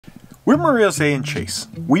We're Mariose and Chase.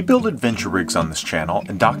 We build adventure rigs on this channel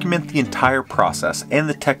and document the entire process and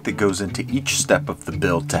the tech that goes into each step of the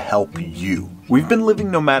build to help you. We've been living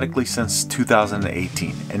nomadically since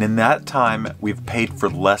 2018, and in that time, we've paid for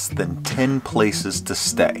less than 10 places to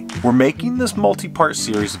stay. We're making this multi-part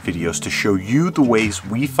series of videos to show you the ways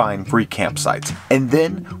we find free campsites, and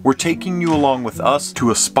then we're taking you along with us to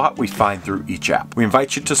a spot we find through each app. We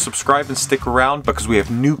invite you to subscribe and stick around because we have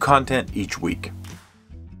new content each week.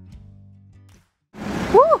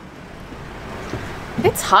 Woo!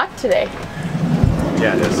 It's hot today.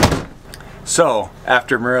 Yeah, it is. So,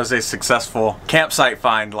 after Marijose's successful campsite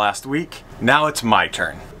find last week, now it's my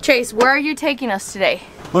turn. Chase, where are you taking us today?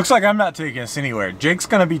 Looks like I'm not taking us anywhere. Jake's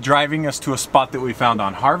gonna be driving us to a spot that we found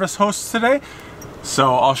on Harvest Hosts today.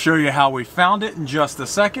 So I'll show you how we found it in just a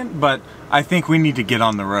second, but I think we need to get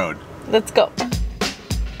on the road. Let's go.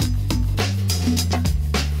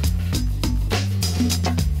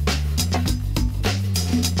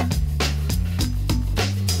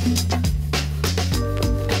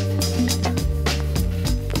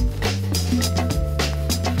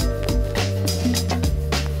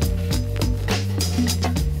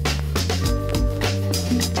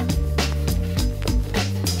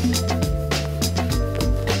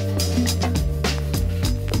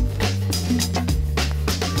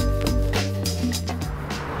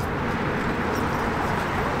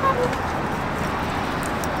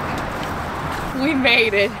 We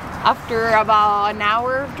made it after about an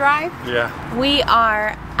hour drive. Yeah. We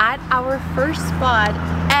are at our first spot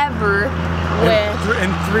ever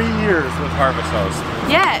In 3 years with Harvest Host.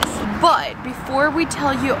 Yes, but before we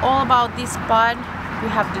tell you all about this spot, we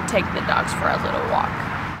have to take the dogs for a little walk.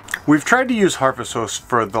 We've tried to use Harvest Host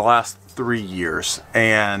for the last 3 years,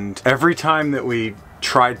 and every time that we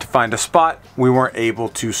tried to find a spot, we weren't able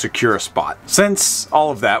to secure a spot. Since all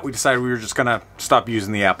of that, we decided we were just gonna stop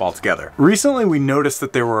using the app altogether. Recently, we noticed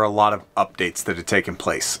that there were a lot of updates that had taken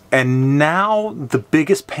place, and now the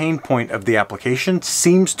biggest pain point of the application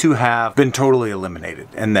seems to have been totally eliminated,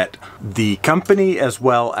 and that the company as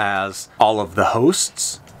well as all of the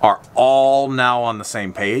hosts are all now on the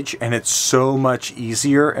same page, and it's so much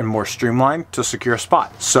easier and more streamlined to secure a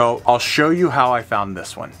spot. So I'll show you how I found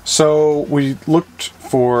this one. So we looked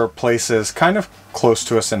for places kind of close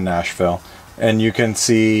to us in Nashville, and you can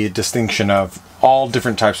see distinction of all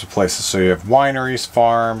different types of places. So you have wineries,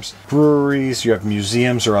 farms, breweries, you have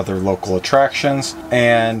museums or other local attractions.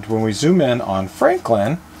 And when we zoom in on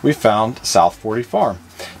Franklin, we found South 40 Farm.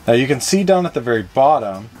 Now you can see down at the very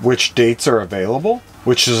bottom which dates are available,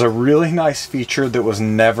 which is a really nice feature that was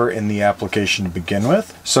never in the application to begin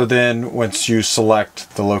with. So then once you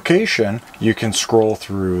select the location, you can scroll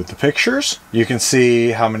through the pictures. You can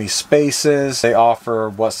see how many spaces they offer,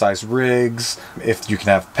 what size rigs, if you can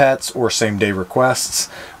have pets or same-day requests,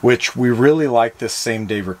 which we really like this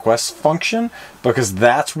same-day request function because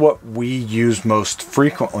that's what we use most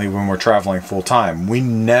frequently when we're traveling full-time. We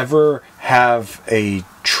never have a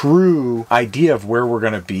true idea of where we're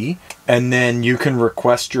going to be, and then you can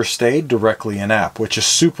request your stay directly in app, which is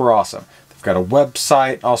super awesome. They've got a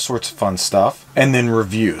website, all sorts of fun stuff, and then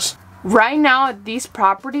reviews. Right now at this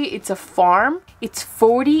property, it's a farm. It's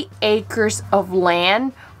 40 acres of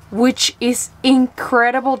land, which is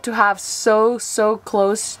incredible to have so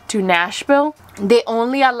close to Nashville. They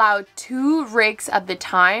only allow 2 rigs at the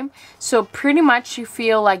time, so pretty much you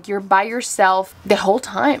feel like you're by yourself the whole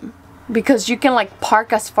time, because you can like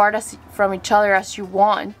park as far as from each other as you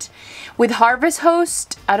want. With Harvest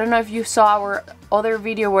Host, I don't know if you saw our other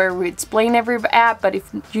video where we explain every app, but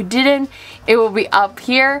if you didn't, it will be up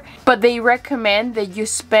here. But they recommend that you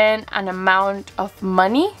spend an amount of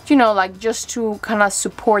money, you know, like just to kind of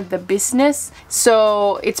support the business.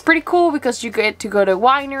 So it's pretty cool because you get to go to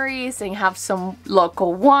wineries and have some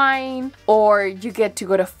local wine, or you get to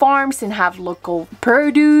go to farms and have local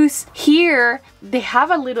produce. Here they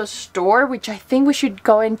have a little store which I think we should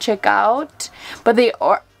go and check out, but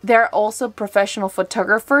they're also professional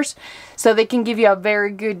photographers, so they can give you a very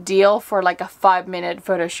good deal for like a 5-minute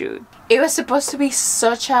photo shoot. It was supposed to be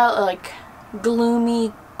such a like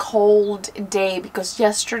gloomy, cold day because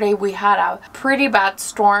yesterday we had a pretty bad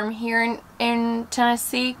storm here in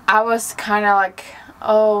Tennessee. I was kind of like,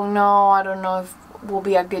 oh no, I don't know if will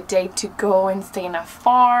be a good day to go and stay in a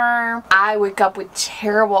farm. I wake up with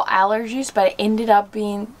terrible allergies, but it ended up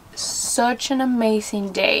being such an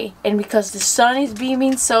amazing day, and because the sun is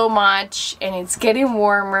beaming so much and it's getting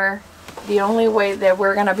warmer, the only way that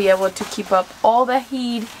we're gonna be able to keep up all the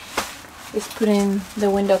heat is putting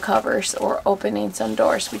the window covers or opening some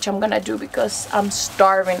doors, which I'm gonna do because I'm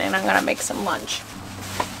starving and I'm gonna make some lunch.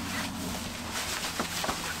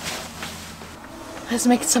 Let's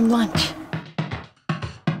make some lunch.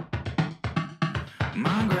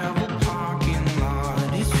 My gravel parking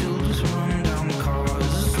lot is filled with rundown cars.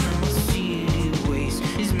 The smell of city waste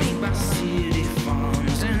is made by city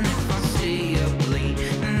farms. And if I stay up late,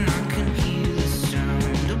 then I can hear the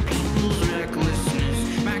sound of people's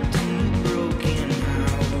recklessness back to new broken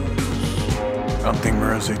house. I don't think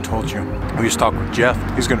Moroze told you. We just talked with Jeff.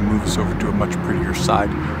 He's going to move us over to a much prettier side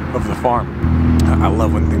of the farm. I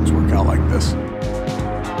love when things work out like this.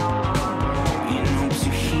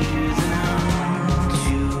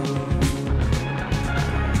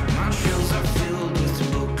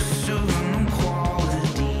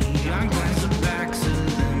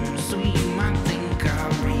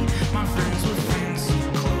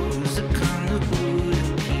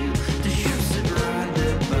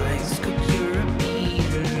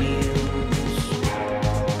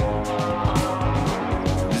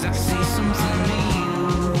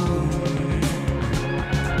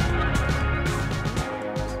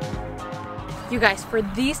 You guys, for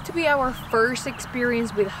this to be our first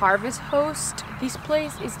experience with Harvest Host, this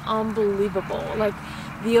place is unbelievable. Like,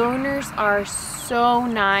 the owners are so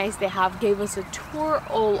nice. They gave us a tour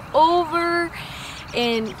all over,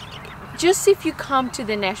 and just if you come to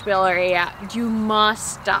the Nashville area, you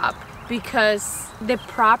must stop, because the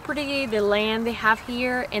property, the land they have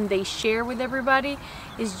here and they share with everybody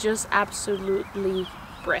is just absolutely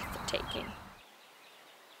breathtaking.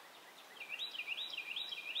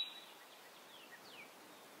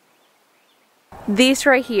 This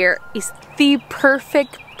right here is the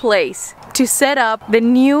perfect place to set up the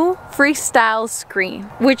new Freestyle screen,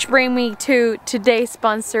 which brings me to today's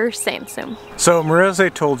sponsor, Samsung. So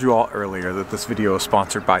Moroze told you all earlier that this video is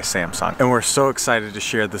sponsored by Samsung, and we're so excited to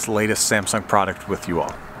share this latest Samsung product with you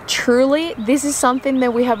all. Truly, this is something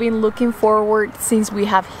that we have been looking forward since we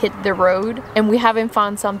have hit the road, and we haven't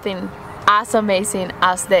found something as amazing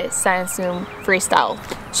as the Samsung Freestyle.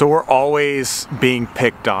 So we're always being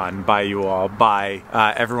picked on by you all, by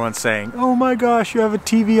everyone saying, oh my gosh, you have a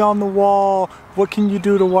TV on the wall. What can you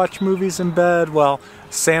do to watch movies in bed? Well,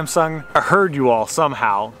 Samsung heard you all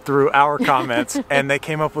somehow through our comments, and they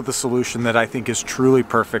came up with a solution that I think is truly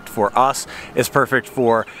perfect for us. It's perfect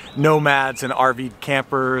for nomads and RV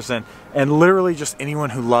campers and literally just anyone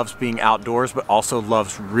who loves being outdoors but also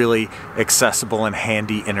loves really accessible and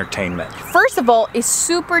handy entertainment. First of all, it's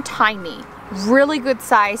super tiny. Really good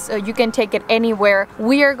size, so you can take it anywhere.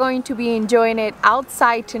 We are going to be enjoying it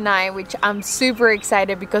outside tonight, which I'm super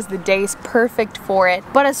excited because the day is perfect for it.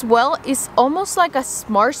 But as well, it's almost like a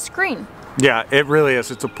smart screen. Yeah, it really is.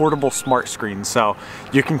 It's a portable smart screen, so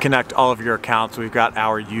you can connect all of your accounts. We've got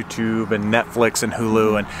our YouTube and Netflix and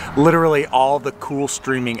Hulu and literally all the cool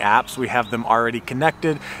streaming apps. We have them already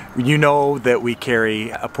connected. You know that we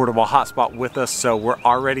carry a portable hotspot with us, so we're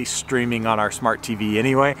already streaming on our smart TV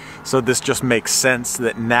anyway. So this just makes sense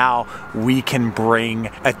that now we can bring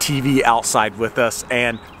a TV outside with us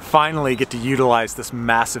and finally get to utilize this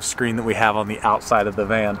massive screen that we have on the outside of the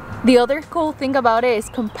van. The other cool thing about it is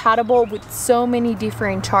compatible with so many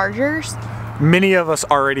different chargers. Many of us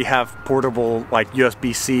already have portable like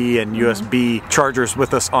USB-C and USB chargers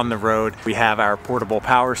with us on the road. We have our portable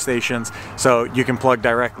power stations, so you can plug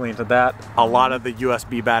directly into that. A lot of the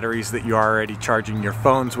USB batteries that you're already charging your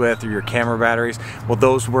phones with or your camera batteries, well,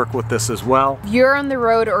 those work with this as well. If you're on the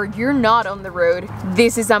road or you're not on the road,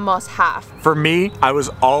 this is a must-have. For me, I was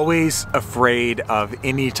always afraid of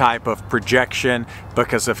any type of projection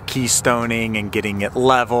because of keystoning and getting it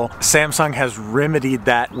level. Samsung has remedied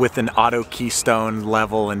that with an auto keystone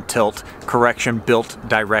level and tilt correction built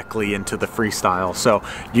directly into the Freestyle. So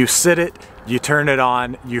you sit it, you turn it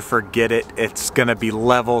on, you forget it, it's gonna be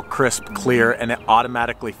level, crisp, clear, and it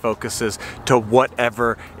automatically focuses to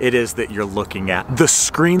whatever it is that you're looking at. The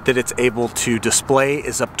screen that it's able to display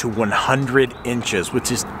is up to 100 inches,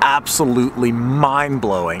 which is absolutely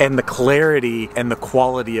mind-blowing. And the clarity and the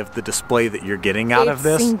quality of the display that you're getting out of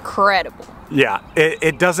this, it's incredible. Yeah,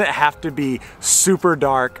 it doesn't have to be super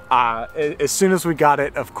dark. As soon as we got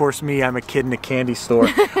it, of course me, I'm a kid in a candy store.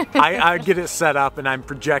 I get it set up and I'm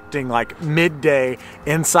projecting like midday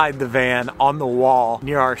inside the van on the wall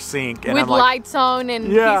near our sink. And with I'm like, lights on and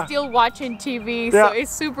he's still watching TV, so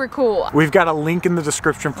it's super cool. We've got a link in the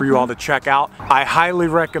description for you all to check out. I highly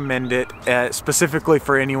recommend it, specifically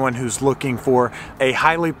for anyone who's looking for a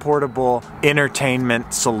highly portable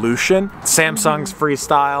entertainment solution. Samsung's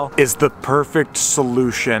Freestyle is the perfect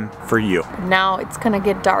solution for you. Now it's gonna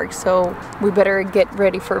get dark, so we better get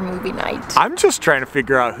ready for movie night. I'm just trying to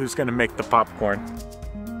figure out who's gonna make the popcorn.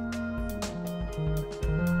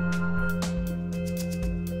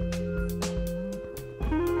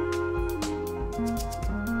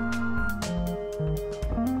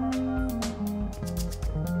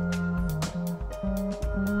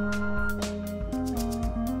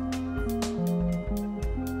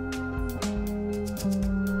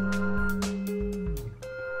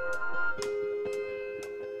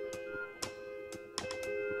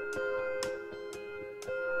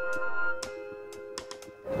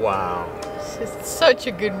 Wow. It's such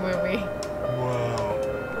a good movie. Wow.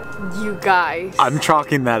 You guys. I'm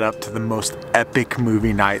chalking that up to the most epic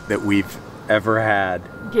movie night that we've ever had.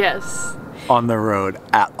 Yes. On the road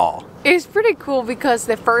at all. It's pretty cool because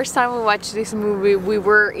the first time we watched this movie, we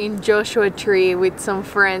were in Joshua Tree with some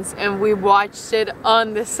friends and we watched it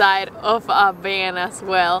on the side of a van as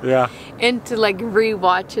well. Yeah. And to like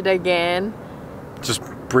rewatch it again. Just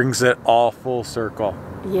brings it all full circle.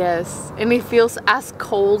 Yes. And it feels as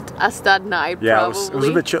cold as that night, yeah, probably. it was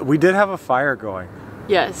a bit chill. We did have a fire going.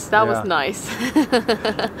 Yes, that was nice.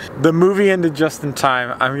 The movie ended just in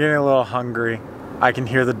time. I'm getting a little hungry. I can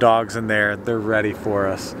hear the dogs in there. They're ready for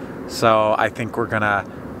us. So I think we're gonna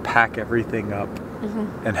pack everything up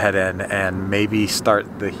and head in and maybe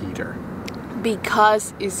start the heater.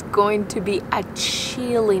 Because it's going to be a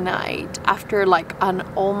chilly night after like an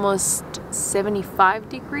almost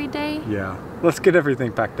 75-degree day. Yeah. Let's get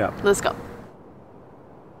everything packed up. Let's go.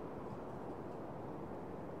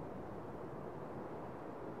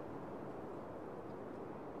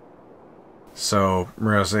 So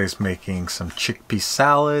Rosé's making some chickpea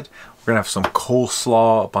salad. We're gonna have some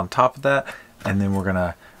coleslaw up on top of that, and then we're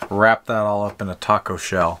gonna wrap that all up in a taco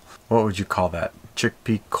shell. What would you call that?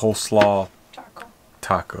 Chickpea coleslaw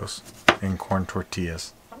tacos and corn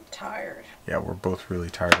tortillas. I'm tired. Yeah, we're both really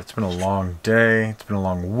tired. It's been a long day. It's been a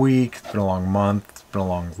long week. It's been a long month. It's been a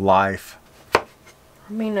long life. I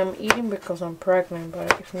mean, I'm eating because I'm pregnant,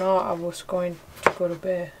 but if not, I was going to go to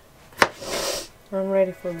bed. I'm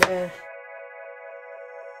ready for bed.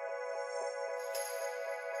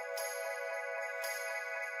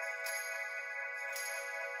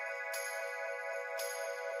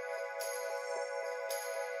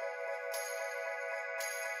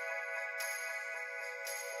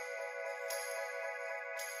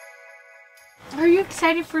 Are you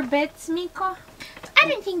excited for bed, Smiko? I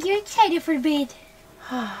don't think you're excited for bed.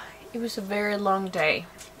 It was a very long day.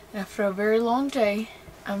 After a very long day,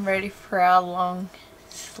 I'm ready for a long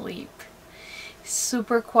sleep. It's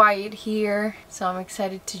super quiet here, so I'm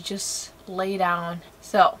excited to just lay down.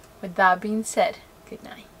 So, with that being said, good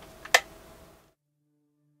night.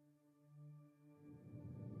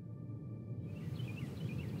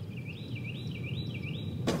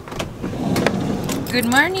 Good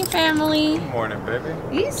morning, family. Good morning,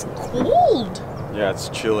 baby. It's cold. Yeah, it's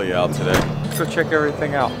chilly out today. Let's go check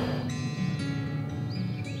everything out.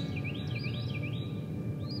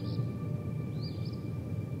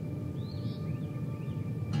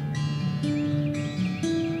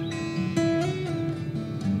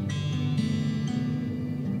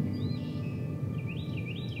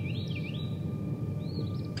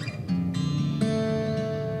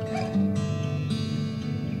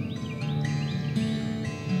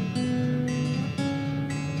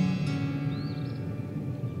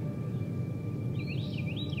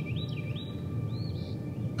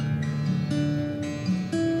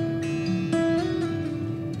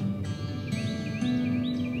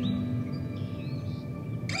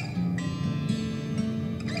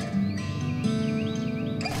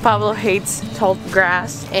 Pablo hates tall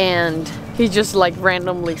grass and he just like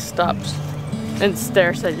randomly stops and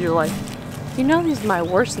stares at you like, you know this is my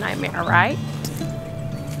worst nightmare, right?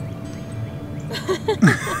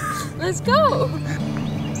 Let's go!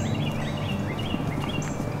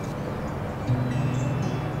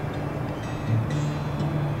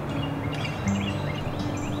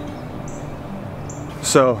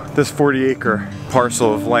 So this 40-acre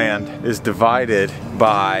parcel of land is divided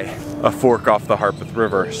by a fork off the Harpeth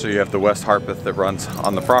River. So you have the West Harpeth that runs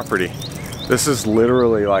on the property. This is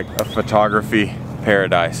literally like a photography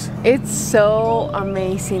paradise. It's so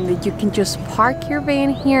amazing that you can just park your van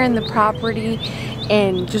here in the property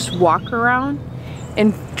and just walk around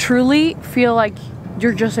and truly feel like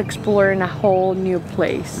you're just exploring a whole new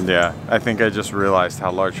place. Yeah, I think I just realized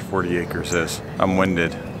how large 40 acres is. I'm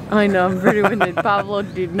winded. I know, I'm pretty winded. Pablo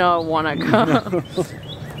did not want to come.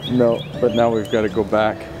 No, but now we've got to go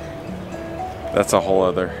back. That's a whole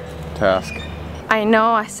other task. I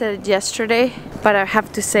know I said it yesterday, but I have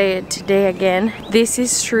to say it today again. This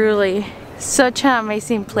is truly such an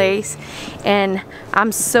amazing place, and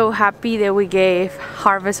I'm so happy that we gave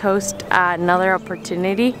Harvest Host another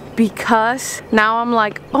opportunity, because now I'm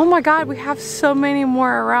like, oh my god, we have so many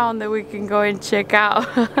more around that we can go and check out.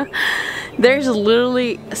 There's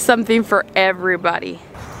literally something for everybody.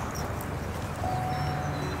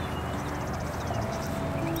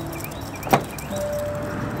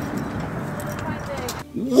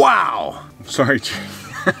 Wow! Sorry,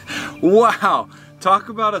 wow! Talk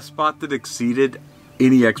about a spot that exceeded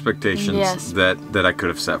any expectations Yes. that I could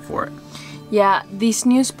have set for it. Yeah, this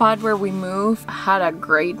new spot where we moved had a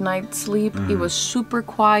great night's sleep. It was super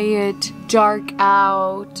quiet, dark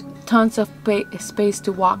out, tons of space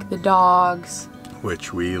to walk the dogs.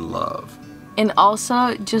 Which we love. And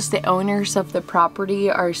also, just the owners of the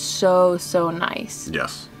property are so nice.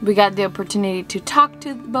 Yes. We got the opportunity to talk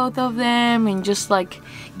to both of them and just like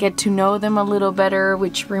get to know them a little better,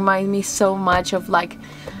 which reminds me so much of like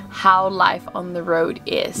how life on the road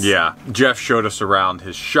is. Yeah, Jeff showed us around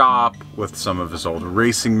his shop with some of his old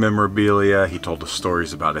racing memorabilia. He told us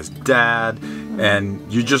stories about his dad,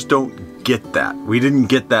 and you just don't get that. We didn't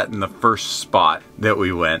get that in the first spot that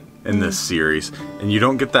we went in this series, and you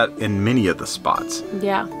don't get that in many of the spots.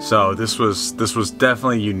 Yeah. So this was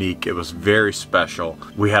definitely unique. It was very special.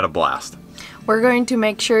 We had a blast. We're going to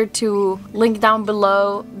make sure to link down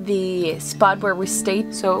below the spot where we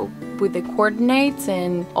stayed, so with the coordinates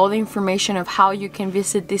and all the information of how you can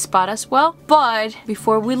visit this spot as well. But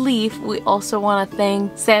before we leave, we also want to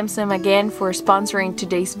thank Samsung again for sponsoring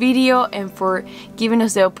today's video and for giving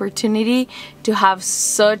us the opportunity to have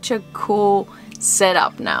such a cool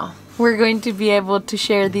setup now. We're going to be able to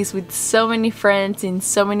share this with so many friends in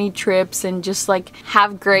so many trips and just like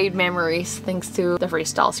have great memories thanks to the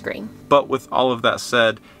Freestyle screen. But with all of that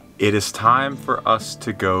said, it is time for us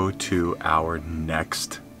to go to our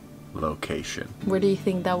next location. Where do you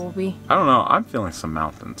think that will be? I don't know, I'm feeling some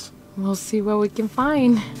mountains. We'll see what we can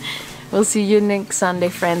find. We'll see you next Sunday,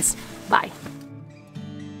 friends. Bye.